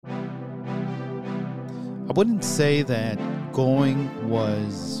I wouldn't say that going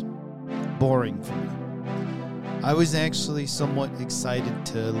was boring for me. I was actually somewhat excited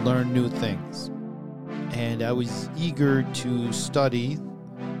to learn new things. And I was eager to study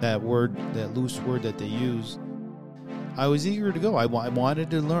that word, that loose word that they use. I was eager to go. I wanted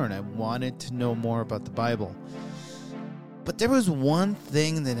to learn. I wanted to know more about the Bible. But there was one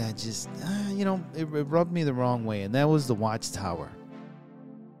thing that I just, it rubbed me the wrong way, and that was the Watchtower.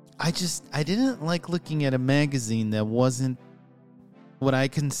 I didn't like looking at a magazine that wasn't what I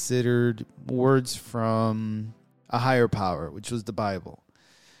considered words from a higher power, which was the Bible.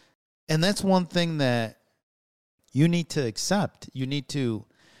 And that's one thing that you need to accept. You need to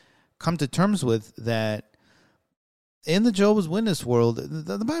come to terms with that in the Jehovah's Witness world,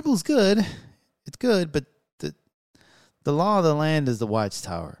 the Bible is good. It's good, but the law of the land is the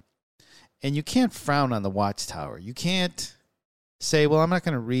Watchtower. And you can't frown on the Watchtower. You can't say, well, I'm not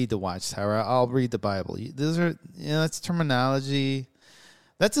going to read the Watchtower. I'll read the Bible. That's terminology.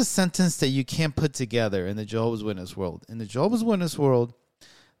 That's a sentence that you can't put together in the Jehovah's Witness world. In the Jehovah's Witness world,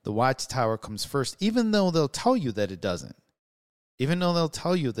 the Watchtower comes first, even though they'll tell you that it doesn't. Even though they'll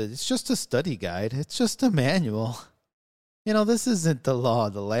tell you that it's just a study guide. It's just a manual. This isn't the law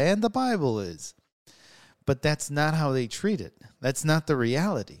of the land. The Bible is. But that's not how they treat it. That's not the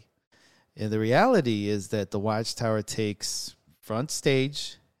reality. And the reality is that the Watchtower takes front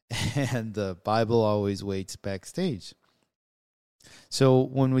stage and the Bible always waits backstage. So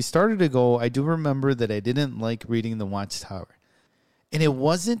when we started to go, I do remember that I didn't like reading the Watchtower. And it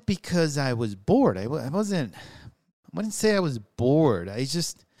wasn't because I was bored. I wouldn't say I was bored.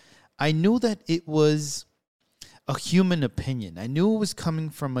 I knew that it was a human opinion. I knew it was coming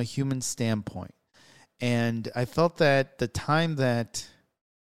from a human standpoint. And I felt that the time that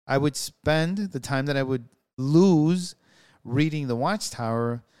I would spend, the time that I would lose reading the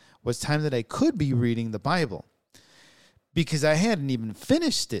Watchtower was time that I could be reading the Bible. Because I hadn't even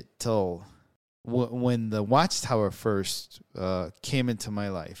finished it till when the Watchtower first came into my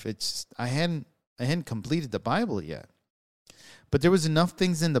life. I hadn't completed the Bible yet. But there was enough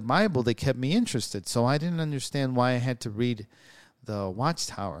things in the Bible that kept me interested, so I didn't understand why I had to read the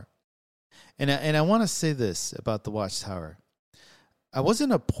Watchtower. And I want to say this about the Watchtower. I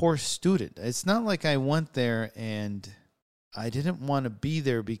wasn't a poor student. It's not like I went there and I didn't want to be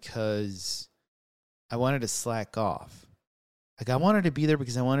there because I wanted to slack off. Like, I wanted to be there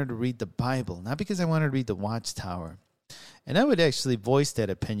because I wanted to read the Bible, not because I wanted to read the Watchtower. And I would actually voice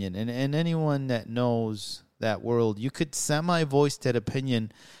that opinion. And anyone that knows that world, you could semi-voice that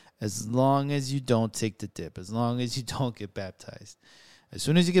opinion as long as you don't take the dip, as long as you don't get baptized. As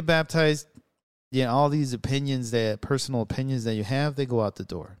soon as you get baptized, all these opinions, personal opinions that you have, they go out the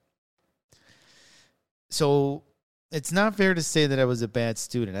door. So it's not fair to say that I was a bad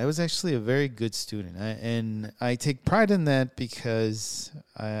student. I was actually a very good student. And I take pride in that because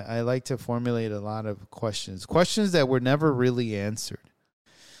I like to formulate a lot of questions that were never really answered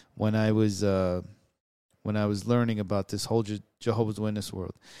when I was learning about this whole Jehovah's Witness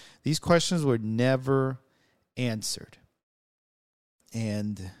world. These questions were never answered.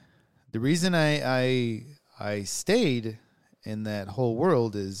 And the reason I stayed in that whole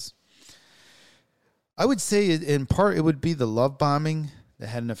world is, I would say in part it would be the love bombing that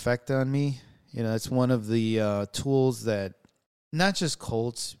had an effect on me. It's one of the tools that not just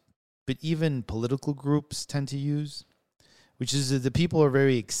cults, but even political groups tend to use, which is that the people are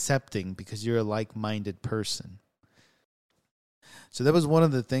very accepting because you're a like-minded person. So that was one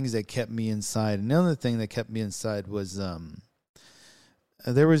of the things that kept me inside. Another thing that kept me inside was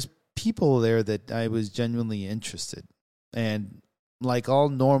there was people there that I was genuinely interested. And like all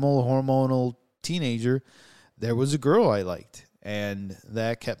normal hormonal teenager, there was a girl I liked, and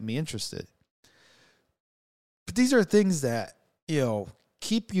that kept me interested. But these are things that,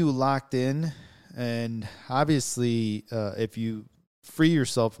 keep you locked in. And obviously, if you free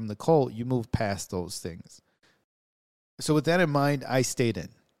yourself from the cult, you move past those things. So with that in mind, I stayed in.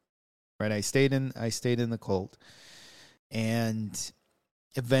 Right? I stayed in the cult. And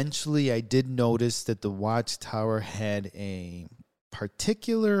eventually I did notice that the Watchtower had a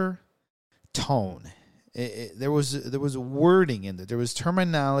particular tone. There was a wording in it. There was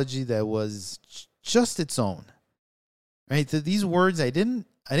terminology that was just its own. Right? These words, I didn't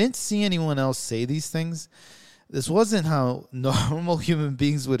see anyone else say these things. This wasn't how normal human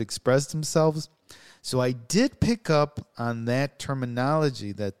beings would express themselves. So I did pick up on that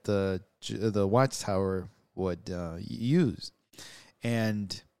terminology that the Watchtower would use.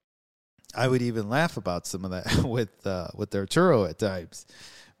 And I would even laugh about some of that with Arturo at times,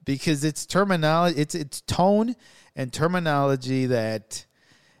 because it's terminology, it's tone and terminology that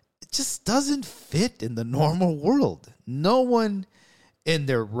just doesn't fit in the normal world. No one in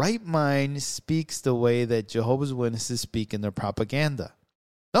their right mind speaks the way that Jehovah's Witnesses speak in their propaganda.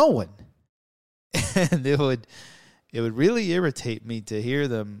 No one. And it would really irritate me to hear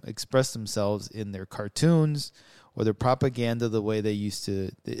them express themselves in their cartoons or their propaganda the way they used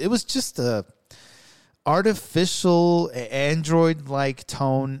to. It was just a artificial android-like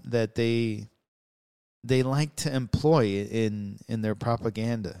tone that they like to employ in their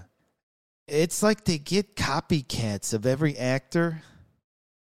propaganda. It's like they get copycats of every actor,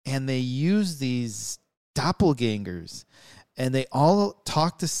 and they use these doppelgangers, and they all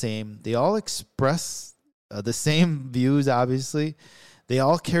talk the same. They all express the same views, obviously. They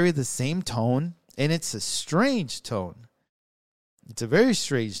all carry the same tone, and it's a strange tone. It's a very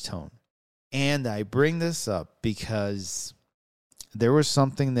strange tone. And I bring this up because there was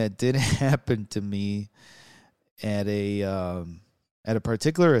something that did happen to me at a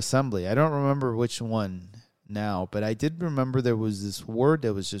particular assembly. I don't remember which one now, but I did remember there was this word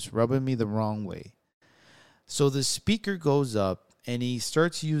that was just rubbing me the wrong way. So the speaker goes up and he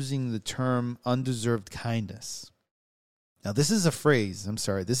starts using the term undeserved kindness. Now, this is a phrase.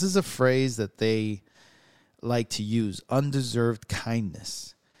 This is a phrase that they like to use, undeserved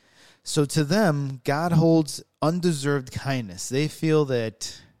kindness. So to them, God holds undeserved kindness. They feel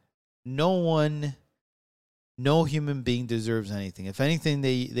that no human being deserves anything. If anything,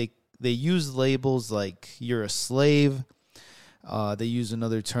 they use labels like you're a slave. They use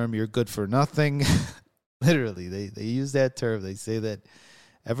another term, you're good for nothing. Literally, they use that term. They say that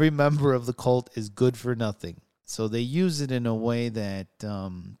every member of the cult is good for nothing. So they use it in a way that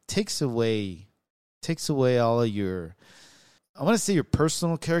takes away all of your, I want to say, your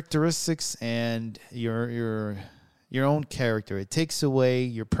personal characteristics and your own character. It takes away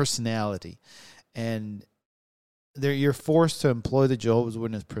your personality, and you're forced to employ the Jehovah's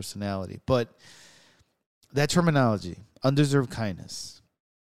Witness personality. But that terminology, undeserved kindness,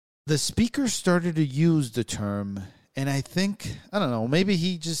 the speaker started to use the term, and I think, I don't know, maybe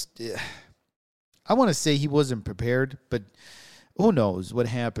he just, I want to say he wasn't prepared, but who knows what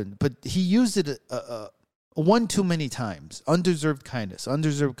happened. But he used it one too many times, undeserved kindness.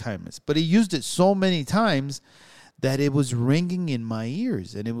 But he used it so many times that it was ringing in my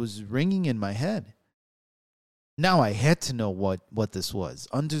ears, and it was ringing in my head. Now I had to know what this was.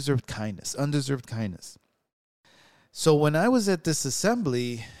 Undeserved kindness. So when I was at this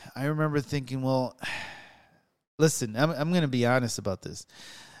assembly, I remember thinking, well, listen, I'm going to be honest about this.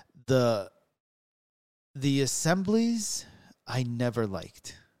 The assemblies I never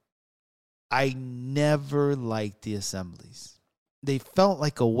liked. I never liked the assemblies. They felt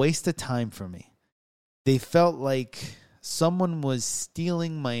like a waste of time for me. They felt like someone was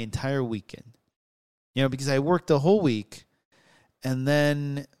stealing my entire weekend. Because I worked the whole week, and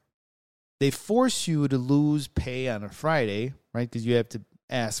then they force you to lose pay on a Friday, right? Because you have to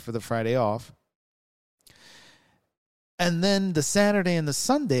ask for the Friday off. And then the Saturday and the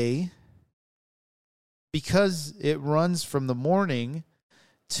Sunday, because it runs from the morning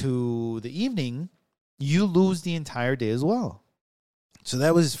to the evening, you lose the entire day as well. So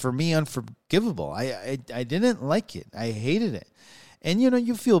that was, for me, unforgivable. I didn't like it. I hated it. And,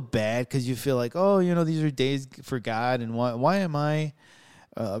 you feel bad because you feel like, these are days for God, and why am I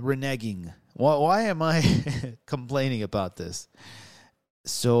reneging? Why am I complaining about this?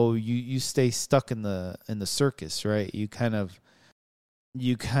 So you stay stuck in the circus, right? You kind of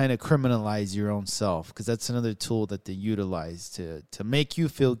criminalize your own self, because that's another tool that they utilize to make you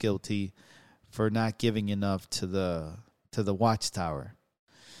feel guilty for not giving enough to the watchtower.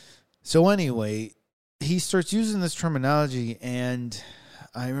 So anyway, he starts using this terminology, and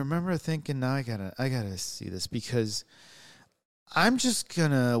I remember thinking, now I gotta see this, because I'm just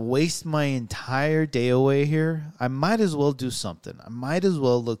gonna waste my entire day away here. I might as well do something. I might as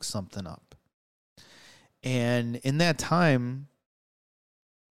well look something up. And in that time,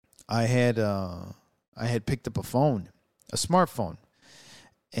 I had picked up a smartphone,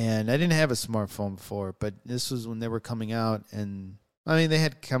 and I didn't have a smartphone before, but this was when they were coming out, and they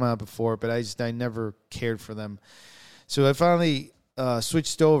had come out before, but I never cared for them. So I finally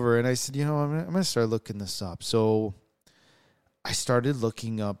switched over, and I said, I'm going to start looking this up. So I started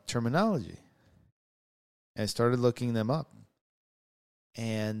looking up terminology. I started looking them up.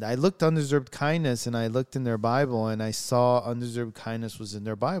 And I looked undeserved kindness, and I looked in their Bible, and I saw undeserved kindness was in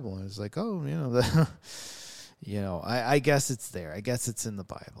their Bible. And I was like, I guess it's there. I guess it's in the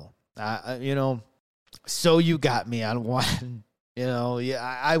Bible. So you got me on one.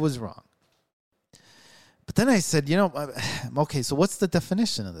 I was wrong. But then I said, okay, so what's the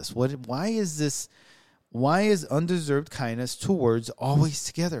definition of this? Why is this Why is undeserved kindness, two words, always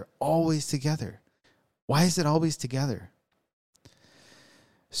together? Always together. Why is it always together?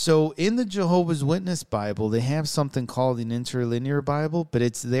 So in the Jehovah's Witness Bible, they have something called an interlinear Bible, but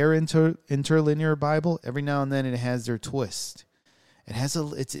it's their interlinear Bible. Every now and then it has their twist.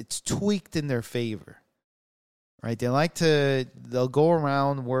 It's tweaked in their favor. Right? They'll go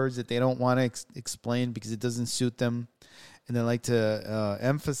around words that they don't want to explain because it doesn't suit them. And they like to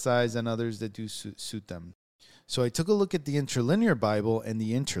emphasize on others that do suit them. So I took a look at the interlinear Bible, and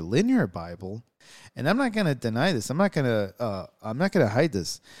the interlinear Bible, and I'm not going to deny this. I'm not going to hide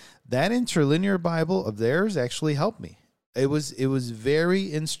this. That interlinear Bible of theirs actually helped me. It was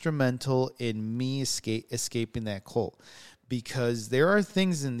very instrumental in me escaping that cult, because there are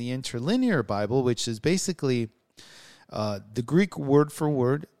things in the interlinear Bible, which is basically the Greek word for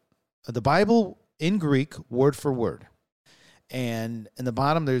word, the Bible in Greek word for word. And in the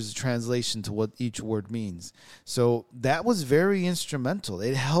bottom, there's a translation to what each word means. So that was very instrumental.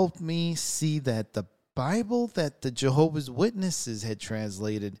 It helped me see that the Bible that the Jehovah's Witnesses had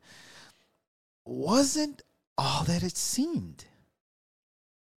translated wasn't all that it seemed.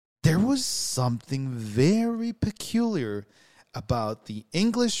 There was something very peculiar about the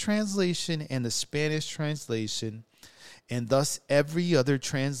English translation and the Spanish translation, and thus every other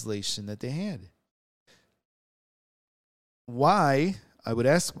translation that they had. Why,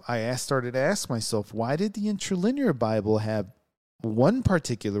 started to ask myself, why did the interlinear Bible have one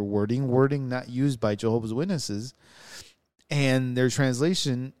particular wording not used by Jehovah's Witnesses, and their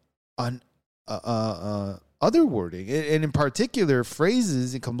translation on other wording, and in particular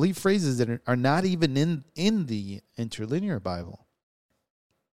phrases and complete phrases that are not even in the interlinear Bible?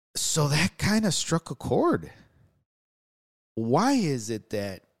 So that kind of struck a chord. Why is it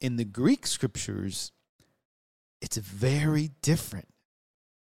that in the Greek scriptures, it's very different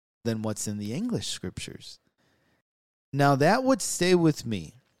than what's in the English scriptures? Now, that would stay with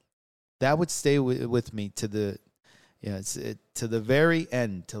me. That would stay with me to the very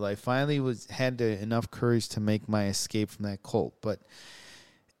end, till I finally had enough courage to make my escape from that cult. But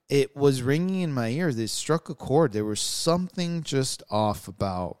it was ringing in my ears. It struck a chord. There was something just off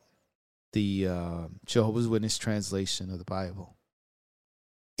about the Jehovah's Witness translation of the Bible.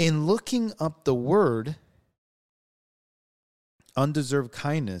 In looking up the word undeserved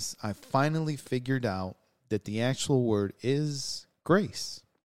kindness, I finally figured out that the actual word is grace.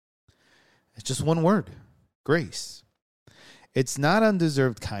 It's just one word, grace. It's not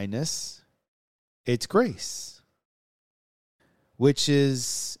undeserved kindness, it's grace, which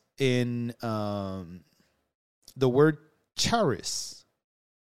is in the word charis,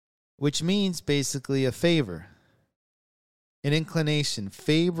 which means basically a favor, an inclination,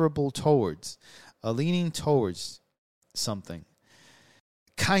 favorable towards, a leaning towards something.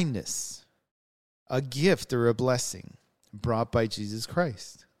 Kindness, a gift or a blessing brought by Jesus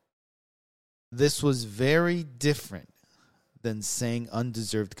Christ. This was very different than saying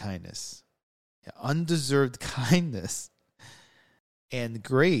undeserved kindness. Undeserved kindness and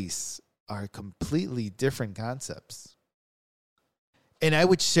grace are completely different concepts. And I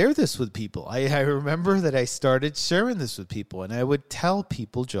would share this with people. I remember that I started sharing this with people, and I would tell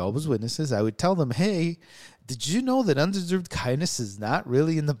people, Jehovah's Witnesses, I would tell them, hey, did you know that undeserved kindness is not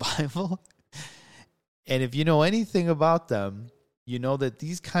really in the Bible? And if you know anything about them, you know that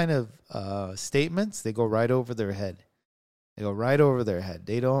these kind of statements, they go right over their head. They go right over their head.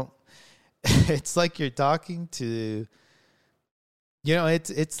 They don't, it's like you're talking to,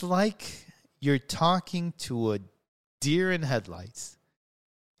 it's like you're talking to a deer in headlights.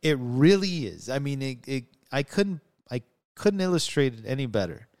 It really is. I mean, I couldn't illustrate it any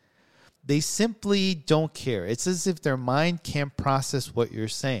better. They simply don't care. It's as if their mind can't process what you're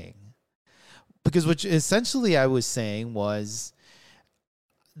saying. Because what essentially I was saying was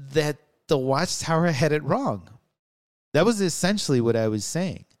that the Watchtower had it wrong. That was essentially what I was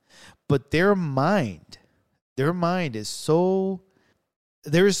saying. But their mind is so,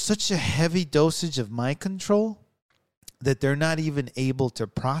 there is such a heavy dosage of mind control that they're not even able to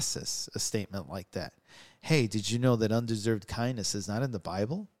process a statement like that. Hey, did you know that undeserved kindness is not in the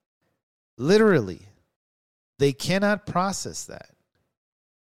Bible? Literally, they cannot process that.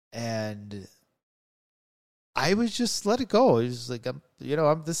 And I would just let it go. It was like,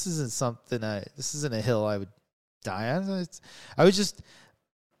 this isn't a hill I would die on. I would just,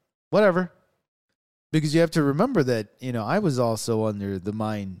 whatever. Because you have to remember that, I was also under the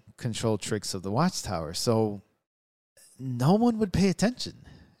mind control tricks of the Watchtower. So no one would pay attention.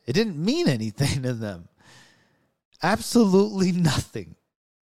 It didn't mean anything to them. Absolutely nothing.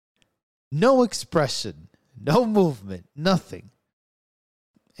 No expression, no movement, nothing.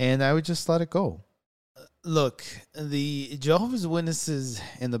 And I would just let it go. Look, the Jehovah's Witnesses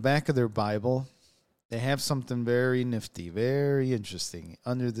in the back of their Bible, they have something very nifty, very interesting.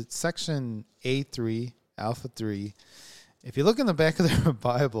 Under the section A3, Alpha 3, if you look in the back of their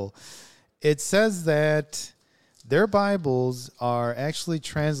Bible, it says that their Bibles are actually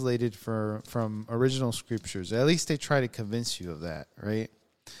translated from original scriptures. At least they try to convince you of that, right?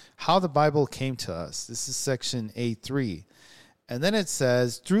 How the Bible came to us. This is section A3. And then it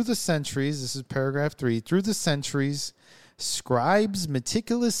says, through the centuries, this is paragraph 3, through the centuries, scribes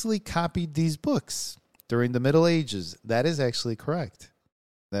meticulously copied these books during the Middle Ages. That is actually correct.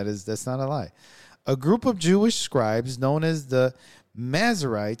 That's not a lie. A group of Jewish scribes known as the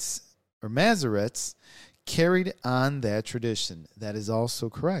Masoretes carried on that tradition. That is also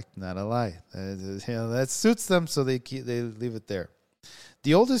correct, not a lie. That suits them, so they leave it there.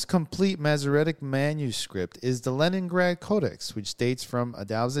 The oldest complete Masoretic manuscript is the Leningrad Codex, which dates from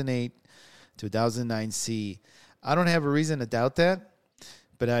 1008 to 1009 C. I don't have a reason to doubt that,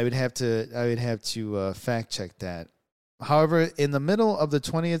 but I would have to fact check that. However, in the middle of the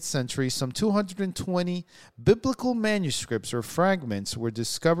 20th century, some 220 biblical manuscripts or fragments were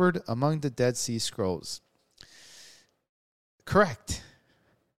discovered among the Dead Sea Scrolls. Correct.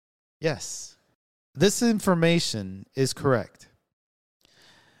 Yes. This information is correct.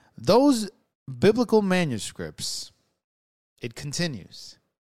 Those biblical manuscripts, it continues.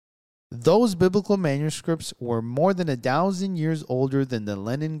 Those biblical manuscripts were more than 1,000 years older than the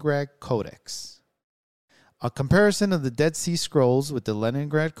Leningrad Codex. A comparison of the Dead Sea Scrolls with the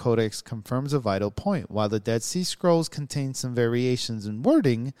Leningrad Codex confirms a vital point. While the Dead Sea Scrolls contain some variations in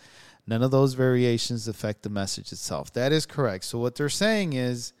wording, none of those variations affect the message itself. That is correct. So what they're saying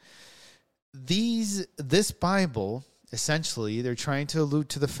is this Bible, essentially, they're trying to allude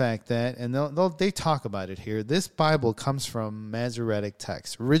to the fact that, and they talk about it here, this Bible comes from Masoretic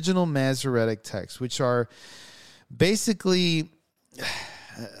texts, original Masoretic texts, which are basically,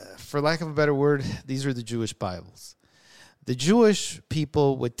 for lack of a better word, these are the Jewish Bibles. The Jewish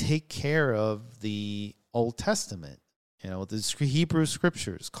people would take care of the Old Testament, the Hebrew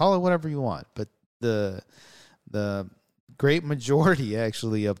scriptures, call it whatever you want, but the great majority,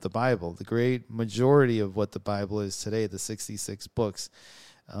 actually, of the Bible, the great majority of what the Bible is today, the 66 books.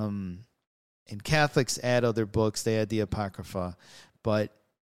 And Catholics add other books. They add the Apocrypha. But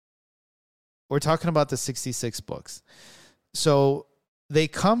we're talking about the 66 books. So they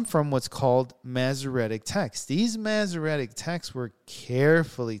come from what's called Masoretic texts. These Masoretic texts were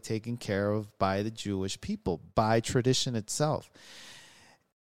carefully taken care of by the Jewish people, by tradition itself.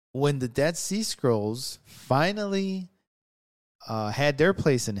 When the Dead Sea Scrolls finally had their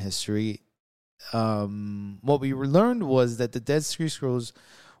place in history, what we learned was that the Dead Sea Scrolls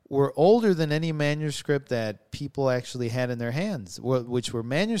were older than any manuscript that people actually had in their hands, which were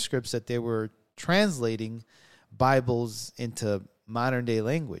manuscripts that they were translating Bibles into modern-day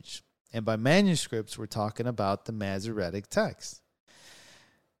language. And by manuscripts, we're talking about the Masoretic text.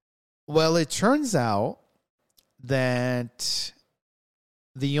 Well, it turns out that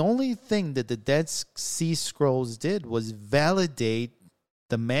the only thing that the Dead Sea Scrolls did was validate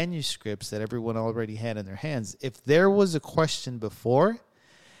the manuscripts that everyone already had in their hands. If there was a question before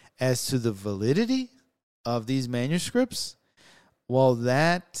as to the validity of these manuscripts, well,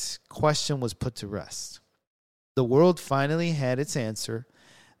 that question was put to rest. The world finally had its answer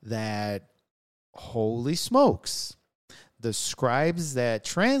that, holy smokes, the scribes that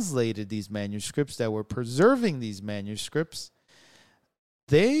translated these manuscripts, that were preserving these manuscripts,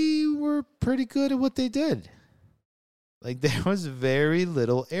 they were pretty good at what they did. Like, there was very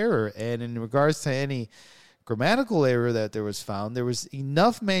little error. And in regards to any grammatical error that there was found, there was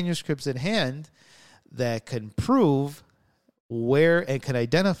enough manuscripts at hand that can prove where and can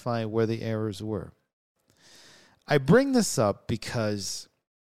identify where the errors were. I bring this up because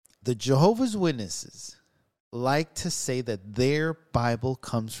the Jehovah's Witnesses like to say that their Bible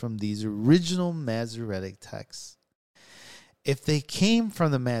comes from these original Masoretic texts. If they came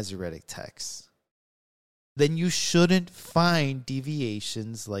from the Masoretic texts, then you shouldn't find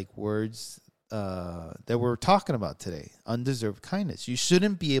deviations like words that we're talking about today, undeserved kindness. You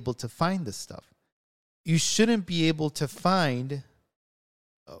shouldn't be able to find this stuff. You shouldn't be able to find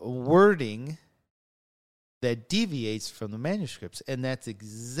wording that deviates from the manuscripts. And that's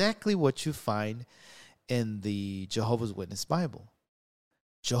exactly what you find in the Jehovah's Witness Bible.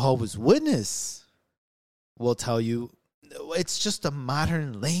 Jehovah's Witness will tell you it's just a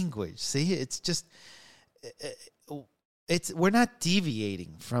modern language. See, we're not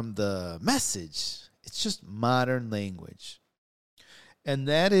deviating from the message. It's just modern language. And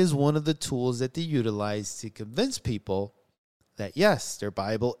that is one of the tools that they utilize to convince people that, yes, their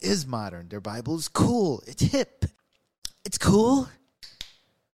Bible is modern. Their Bible is cool. It's hip. It's cool.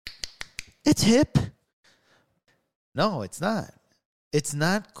 It's hip. No, it's not. It's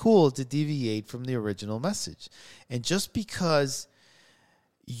not cool to deviate from the original message. And just because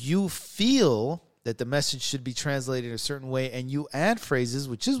you feel that the message should be translated a certain way and you add phrases,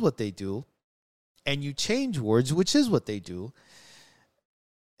 which is what they do, and you change words, which is what they do,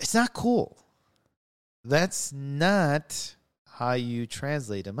 it's not cool. That's not how you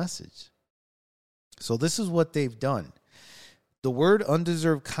translate a message. So this is what they've done. The word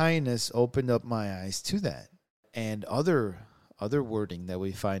undeserved kindness opened up my eyes to that and other wording that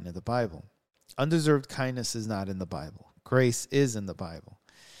we find in the Bible. Undeserved kindness is not in the Bible. Grace is in the Bible.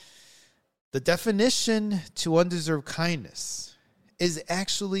 The definition to undeserved kindness is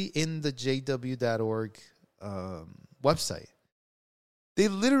actually in the jw.org website. They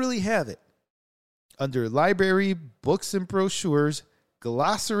literally have it. Under library, books and brochures,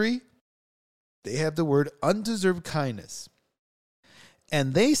 glossary, they have the word undeserved kindness.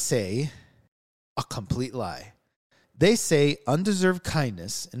 And they say a complete lie. They say undeserved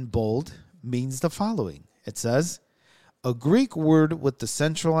kindness in bold means the following. It says, a Greek word with the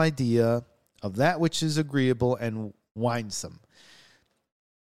central idea of that which is agreeable and winsome.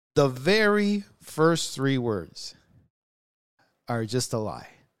 The very first three words are just a lie.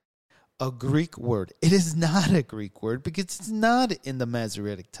 A Greek word. It is not a Greek word because it's not in the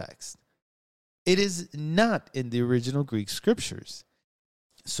Masoretic text. It is not in the original Greek scriptures.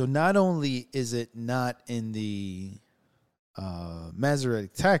 So not only is it not in the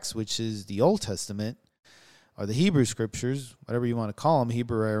Masoretic text, which is the Old Testament, or the Hebrew scriptures, whatever you want to call them,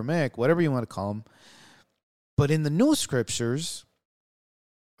 Hebrew, Aramaic, whatever you want to call them, but in the new scriptures,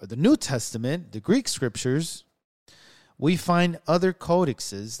 or the New Testament, the Greek scriptures, we find other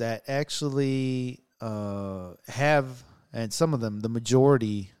codexes that actually have, and some of them, the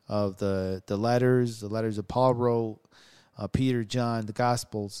majority of the letters that Paul wrote, Peter, John, the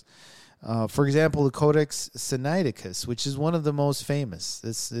Gospels. For example, the Codex Sinaiticus, which is one of the most famous.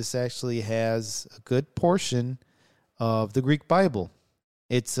 This actually has a good portion of the Greek Bible.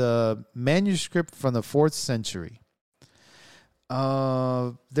 It's a manuscript from the 4th century.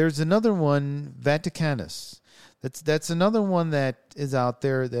 There's another one, Vaticanus. That's another one that is out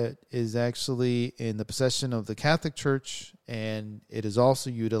there that is actually in the possession of the Catholic Church, and it is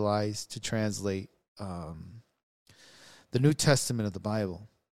also utilized to translate the New Testament of the Bible.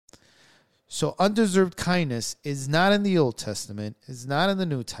 So undeserved kindness is not in the Old Testament. It's not in the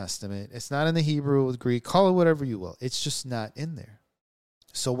New Testament. It's not in the Hebrew or the Greek. Call it whatever you will. It's just not in there.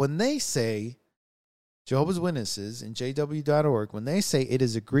 So when they say, Jehovah's Witnesses in jw.org, when they say it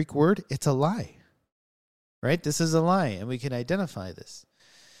is a Greek word, it's a lie. Right? This is a lie, and we can identify this.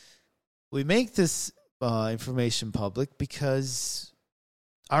 We make this information public because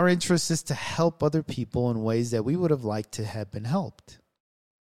our interest is to help other people in ways that we would have liked to have been helped.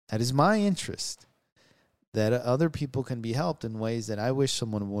 That is my interest, that other people can be helped in ways that I wish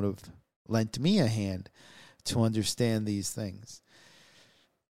someone would have lent me a hand to understand these things.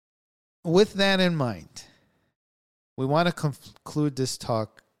 With that in mind, we want to conclude this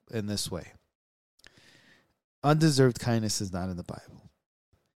talk in this way. Undeserved kindness is not in the Bible.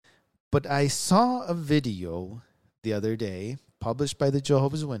 But I saw a video the other day published by the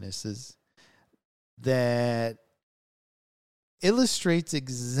Jehovah's Witnesses that illustrates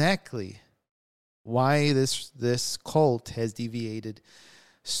exactly why this cult has deviated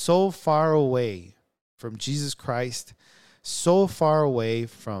so far away from Jesus Christ, so far away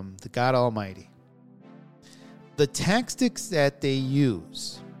from the God Almighty. The tactics that they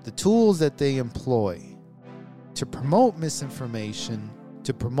use, the tools that they employ to promote misinformation,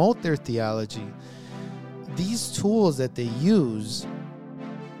 to promote their theology, these tools that they use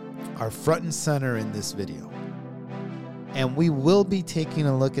are front and center in this video. And we will be taking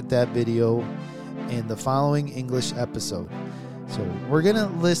a look at that video in the following English episode. So we're going to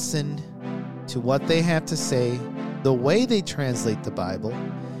listen to what they have to say, the way they translate the Bible,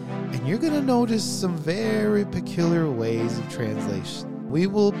 and you're going to notice some very peculiar ways of translation. We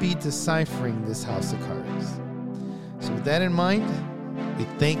will be deciphering this house of cards. So with that in mind, we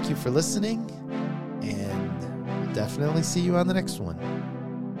thank you for listening, and we'll definitely see you on the next one.